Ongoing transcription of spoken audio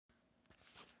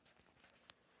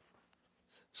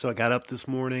So I got up this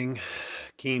morning,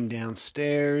 came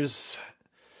downstairs,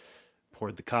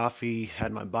 poured the coffee,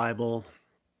 had my Bible,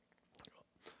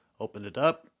 opened it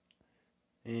up,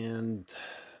 and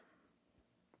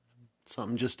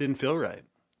something just didn't feel right.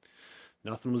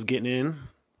 Nothing was getting in.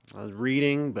 I was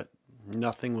reading, but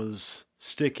nothing was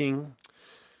sticking.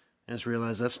 I just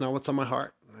realized that's not what's on my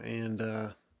heart. And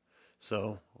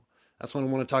so that's what I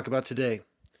want to talk about today.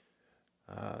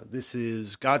 This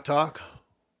is God Talk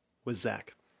with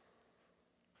Zach.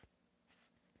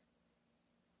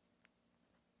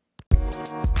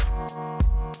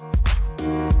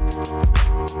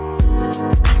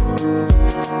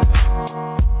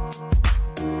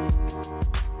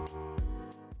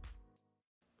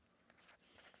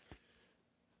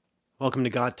 Welcome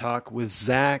to God Talk with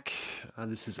Zach.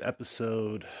 This is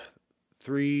episode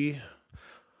 3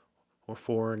 or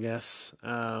 4, I guess.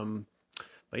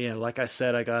 But yeah, like I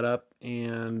said, I got up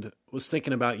and was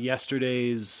thinking about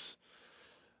yesterday's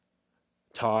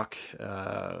talk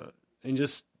and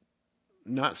just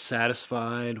not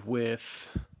satisfied with.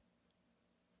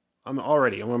 I'm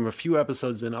a few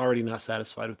episodes in, already not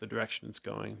satisfied with the direction it's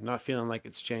going, not feeling like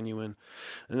it's genuine.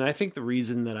 And I think the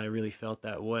reason that I really felt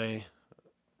that way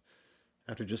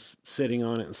after just sitting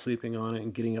on it and sleeping on it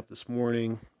and getting up this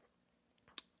morning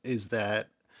is that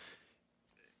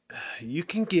you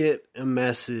can get a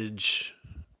message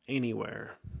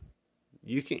anywhere.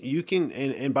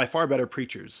 And by far better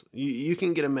preachers. You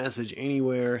can get a message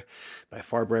anywhere by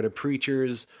far better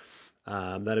preachers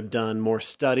that have done more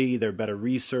study. They're better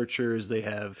researchers. They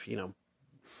have,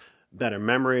 better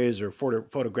memories or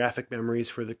photographic memories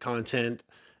for the content,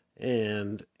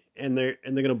 and they're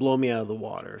going to blow me out of the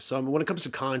water. So when it comes to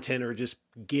content or just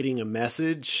getting a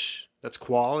message that's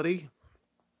quality,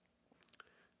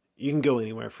 you can go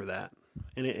anywhere for that,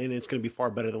 and it's going to be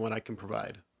far better than what I can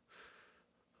provide.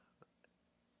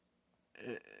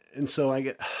 And so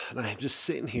I'm just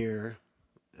sitting here,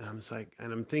 and I'm just like,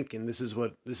 and I'm thinking, this is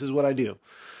what I do.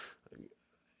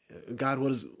 God,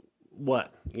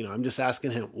 what? I'm just asking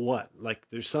him what. Like,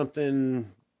 there's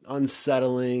something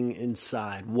unsettling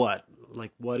inside. What?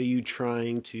 Like, what are you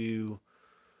trying to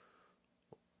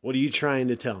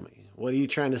tell me? What are you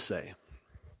trying to say?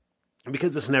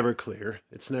 Because it's never clear.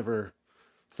 It's never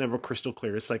crystal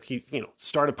clear. It's like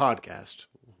start a podcast.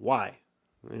 Why?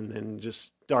 And then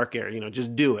just dark air,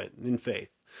 just do it in faith.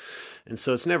 And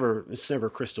so it's never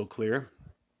crystal clear.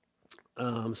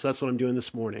 So that's what I'm doing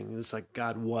this morning. It's like,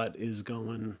 God, what is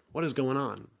going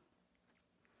on?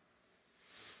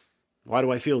 Why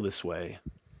do I feel this way?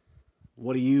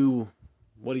 What are you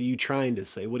trying to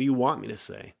say? What do you want me to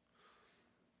say?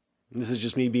 And this is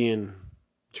just me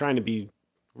trying to be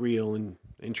real and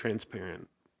transparent.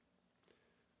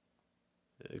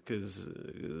 Because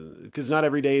not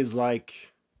every day is like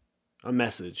a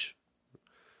message.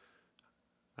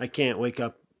 I can't wake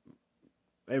up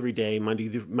every day, Monday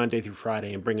through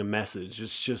Friday, and bring a message.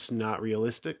 It's just not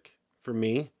realistic for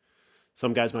me.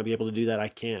 Some guys might be able to do that. I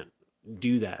can't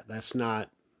do that. That's not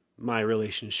my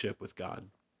relationship with God.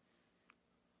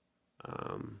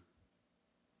 And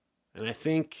I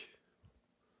think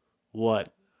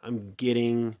what I'm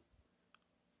getting,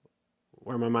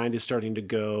 where my mind is starting to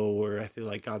go, where I feel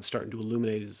like God's starting to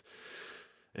illuminate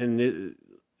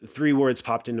three words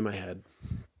popped into my head.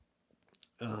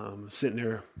 Sitting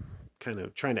there kind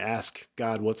of trying to ask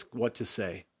God what to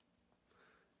say.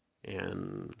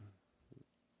 And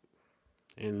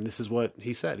this is what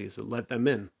he said. He said, let them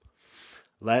in.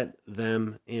 Let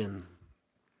them in.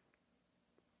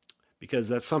 Because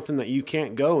that's something that you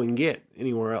can't go and get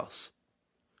anywhere else.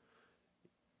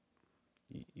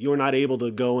 You're not able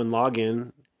to go and log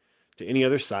in to any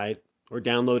other site or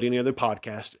download any other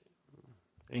podcast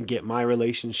and get my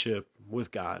relationship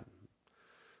with God.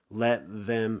 Let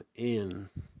them in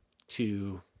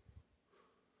to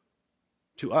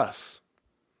us,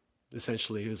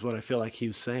 essentially, is what I feel like he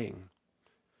was saying.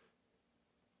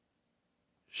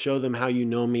 Show them how you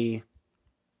know me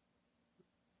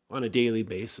on a daily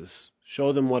basis.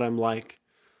 Show them what I'm like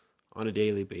on a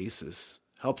daily basis.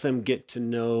 Help them get to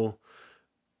know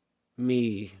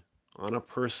me on a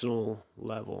personal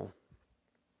level.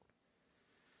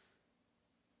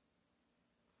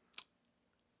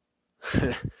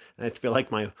 I feel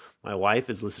like my wife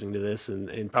is listening to this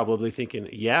and probably thinking,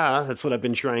 yeah, that's what I've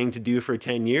been trying to do for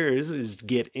 10 years is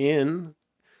get in.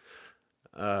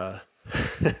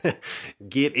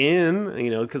 Get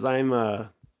in, because I'm an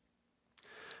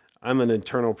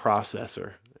internal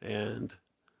processor, and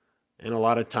a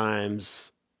lot of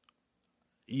times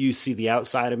you see the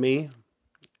outside of me,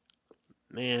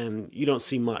 and you don't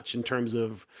see much in terms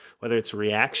of whether it's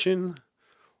reaction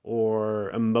or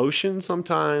emotion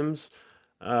sometimes.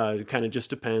 It kind of just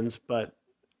depends, but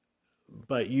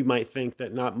you might think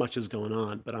that not much is going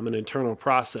on, but I'm an internal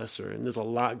processor, and there's a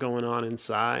lot going on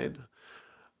inside,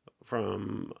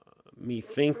 from me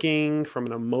thinking, from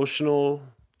an emotional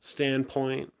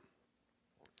standpoint,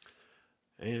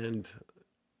 and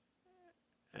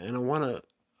I want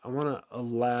to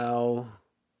allow,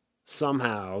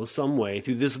 somehow, some way,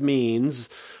 through this means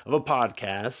of a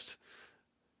podcast,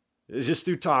 just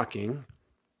through talking,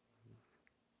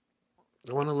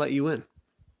 I want to let you in.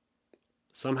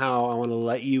 Somehow I want to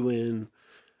let you in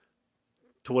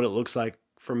to what it looks like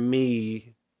for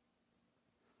me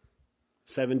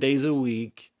 7 days a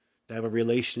week to have a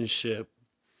relationship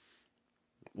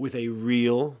with a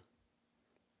real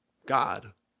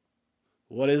God.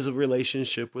 What does a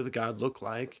relationship with God look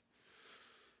like?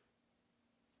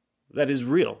 That is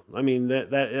real. I mean,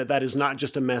 that is not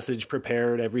just a message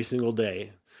prepared every single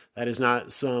day. That is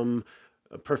not some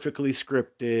perfectly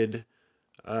scripted,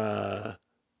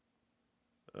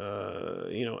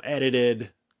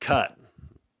 edited cut.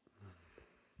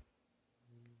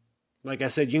 Like I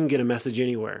said, you can get a message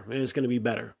anywhere, and it's going to be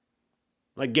better.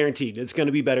 Like, guaranteed, it's going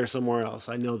to be better somewhere else.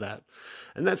 I know that.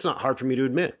 And that's not hard for me to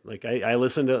admit. Like, I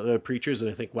listen to the preachers and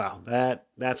I think, wow,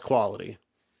 that's quality.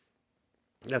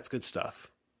 That's good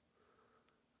stuff.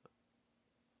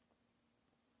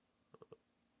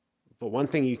 But one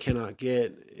thing you cannot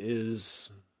get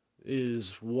is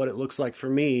what it looks like for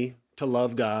me to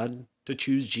love God, to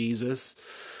choose Jesus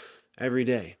every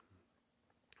day.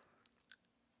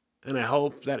 And I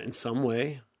hope that in some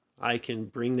way I can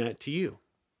bring that to you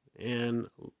and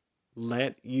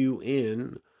let you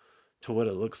in to what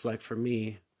it looks like for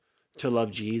me to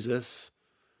love Jesus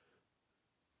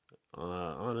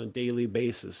on a daily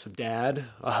basis. A dad,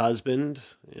 a husband,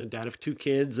 dad of 2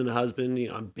 kids and a husband.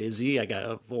 I'm busy. I got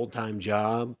a full-time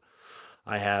job.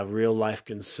 I have real life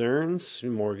concerns,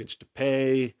 mortgage to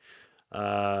pay,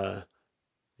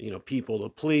 people to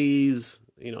please,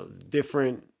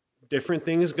 different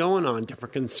things going on,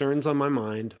 different concerns on my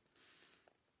mind,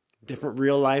 different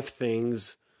real life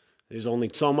things. There's only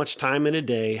so much time in a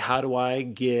day. How do I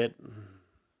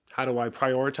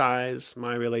prioritize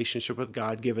my relationship with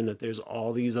God, given that there's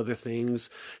all these other things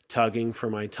tugging for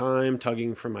my time,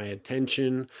 tugging for my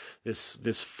attention?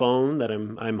 This phone that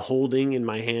I'm holding in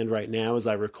my hand right now as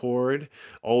I record,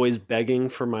 always begging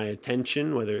for my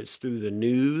attention, whether it's through the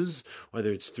news,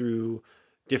 whether it's through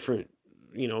different,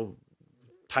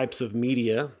 types of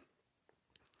media,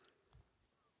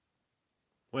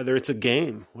 whether it's a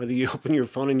game, whether you open your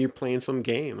phone and you're playing some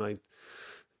game. I've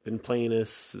been playing a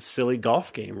silly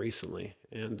golf game recently,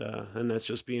 and that's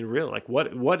just being real. Like,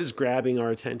 what is grabbing our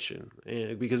attention?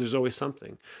 And because there's always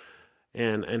something.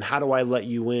 And how do I let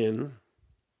you in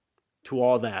to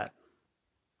all that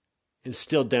and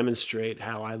still demonstrate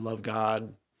how I love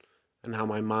God and how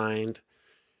my mind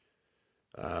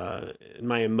and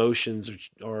my emotions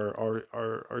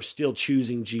are still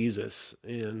choosing Jesus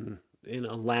and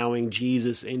allowing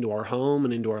Jesus into our home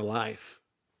and into our life?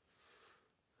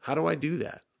 How do I do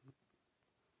that?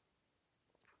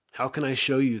 How can I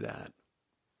show you that?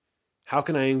 How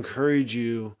can I encourage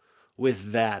you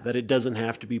with that it doesn't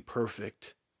have to be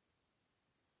perfect,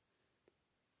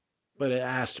 but it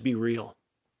has to be real?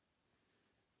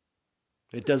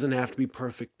 It doesn't have to be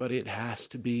perfect, but it has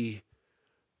to be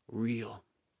real.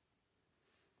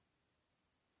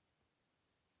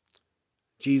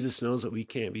 Jesus knows that we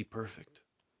can't be perfect.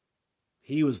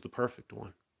 He was the perfect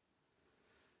one.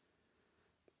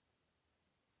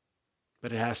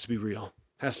 But it has to be real.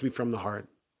 It has to be from the heart.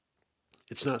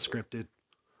 It's not scripted.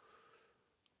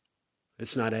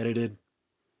 It's not edited.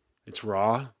 It's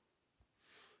raw.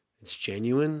 It's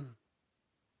genuine.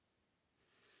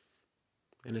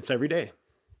 And it's every day.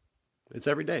 It's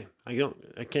every day. I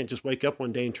can't just wake up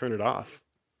one day and turn it off.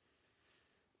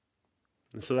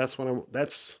 And so that's what I'm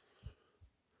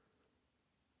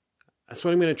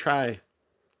going to try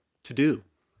to do.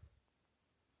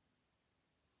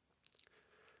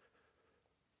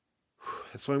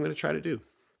 That's what I'm going to try to do.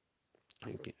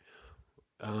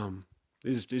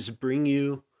 Is bring to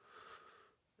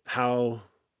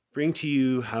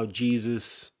you how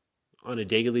Jesus on a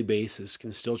daily basis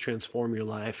can still transform your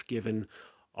life, given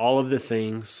all of the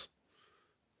things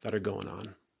that are going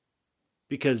on.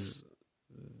 Because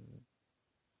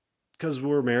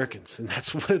we're Americans, and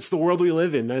that's the world we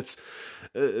live in.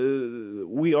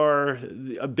 We are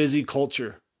a busy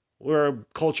culture. We're a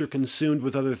culture consumed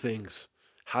with other things.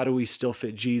 How do we still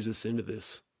fit Jesus into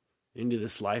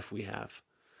this life we have?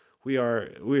 We are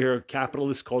a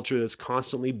capitalist culture that's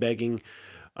constantly begging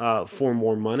for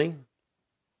more money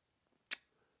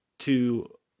to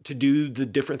do the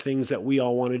different things that we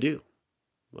all want to do.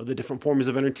 the different forms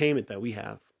of entertainment that we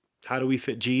have. How do we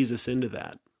fit Jesus into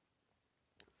that?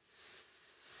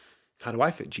 How do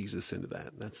I fit Jesus into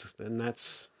that? That's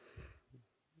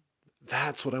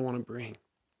what I want to bring.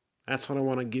 That's what I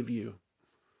want to give you.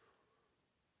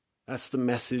 That's the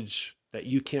message that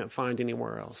you can't find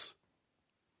anywhere else.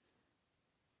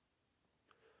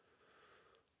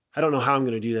 I don't know how I'm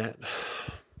going to do that.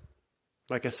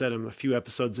 Like I said, I'm a few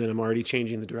episodes in, I'm already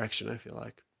changing the direction, I feel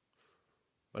like.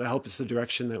 But I hope it's the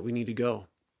direction that we need to go.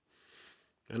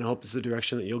 And I hope it's the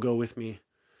direction that you'll go with me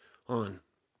on.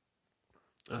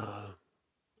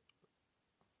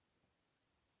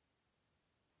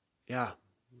 Yeah.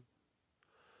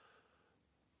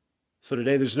 So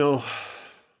today there's no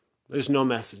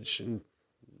message, and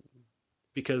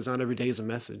because not every day is a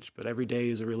message, but every day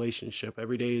is a relationship.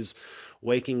 Every day is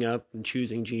waking up and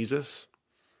choosing Jesus.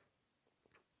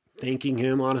 Thanking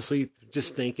him, honestly,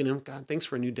 just thanking him. God, thanks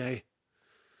for a new day.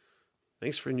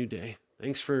 Thanks for a new day.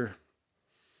 Thanks for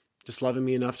just loving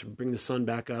me enough to bring the sun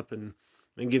back up and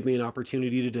give me an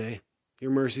opportunity today.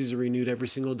 Your mercies are renewed every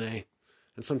single day.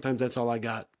 And sometimes that's all I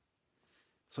got.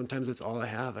 Sometimes that's all I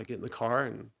have. I get in the car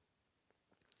and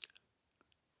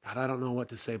God, I don't know what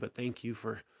to say, but thank you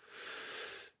for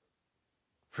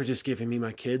just giving me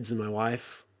my kids and my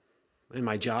wife and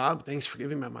my job. Thanks for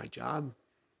giving me my job.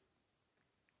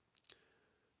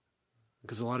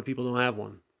 Because a lot of people don't have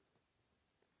one.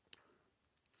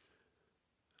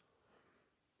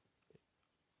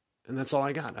 And that's all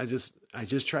I got. I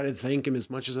just try to thank him as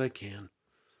much as I can.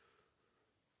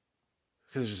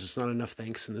 Because there's just not enough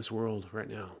thanks in this world right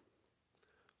now.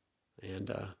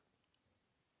 And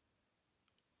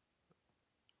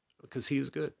because he is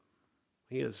good.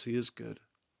 He is good.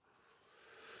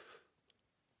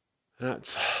 And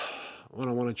that's what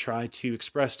I want to try to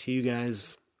express to you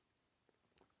guys.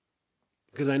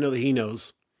 Because I know that he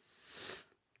knows.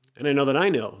 And I know that I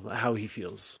know how he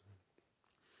feels.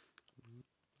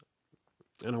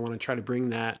 And I want to try to bring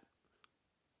that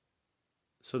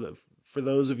so that for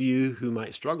those of you who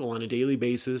might struggle on a daily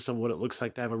basis on what it looks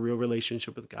like to have a real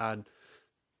relationship with God,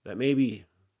 that maybe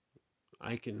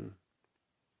I can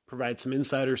provide some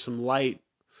insight or some light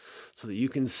so that you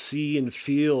can see and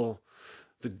feel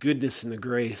the goodness and the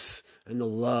grace and the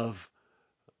love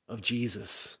of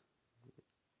Jesus.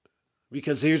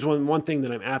 Because here's one thing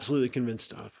that I'm absolutely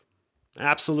convinced of.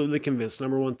 Absolutely convinced.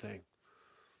 Number one thing.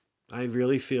 I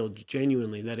really feel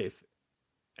genuinely that if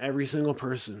every single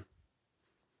person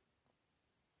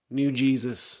knew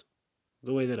Jesus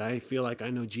the way that I feel like I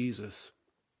know Jesus,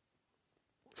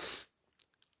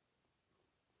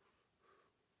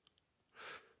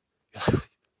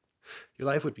 your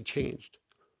life would be changed.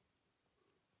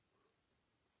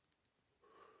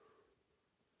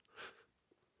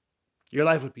 Your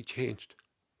life would be changed.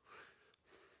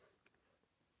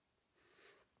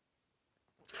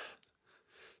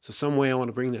 So some way I want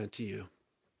to bring that to you.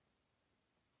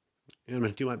 And I'm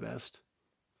going to do my best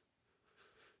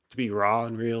to be raw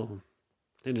and real,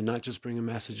 and to not just bring a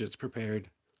message that's prepared,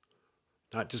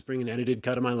 not just bring an edited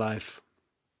cut of my life,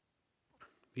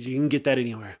 because you can get that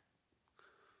anywhere.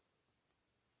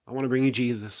 I want to bring you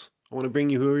Jesus. I want to bring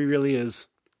you who he really is,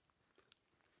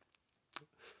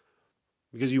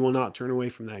 because you will not turn away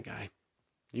from that guy.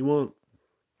 You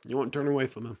won't turn away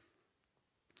from him.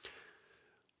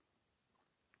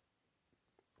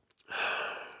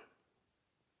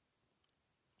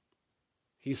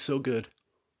 He's so good.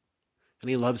 And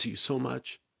he loves you so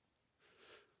much.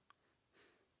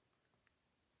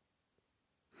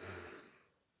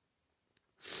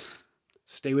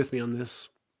 Stay with me on this.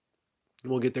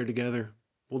 And we'll get there together.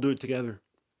 We'll do it together.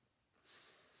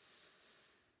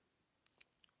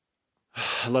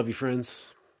 I love you,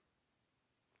 friends.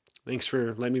 Thanks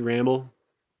for letting me ramble.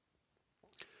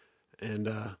 And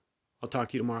I'll talk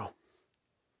to you tomorrow.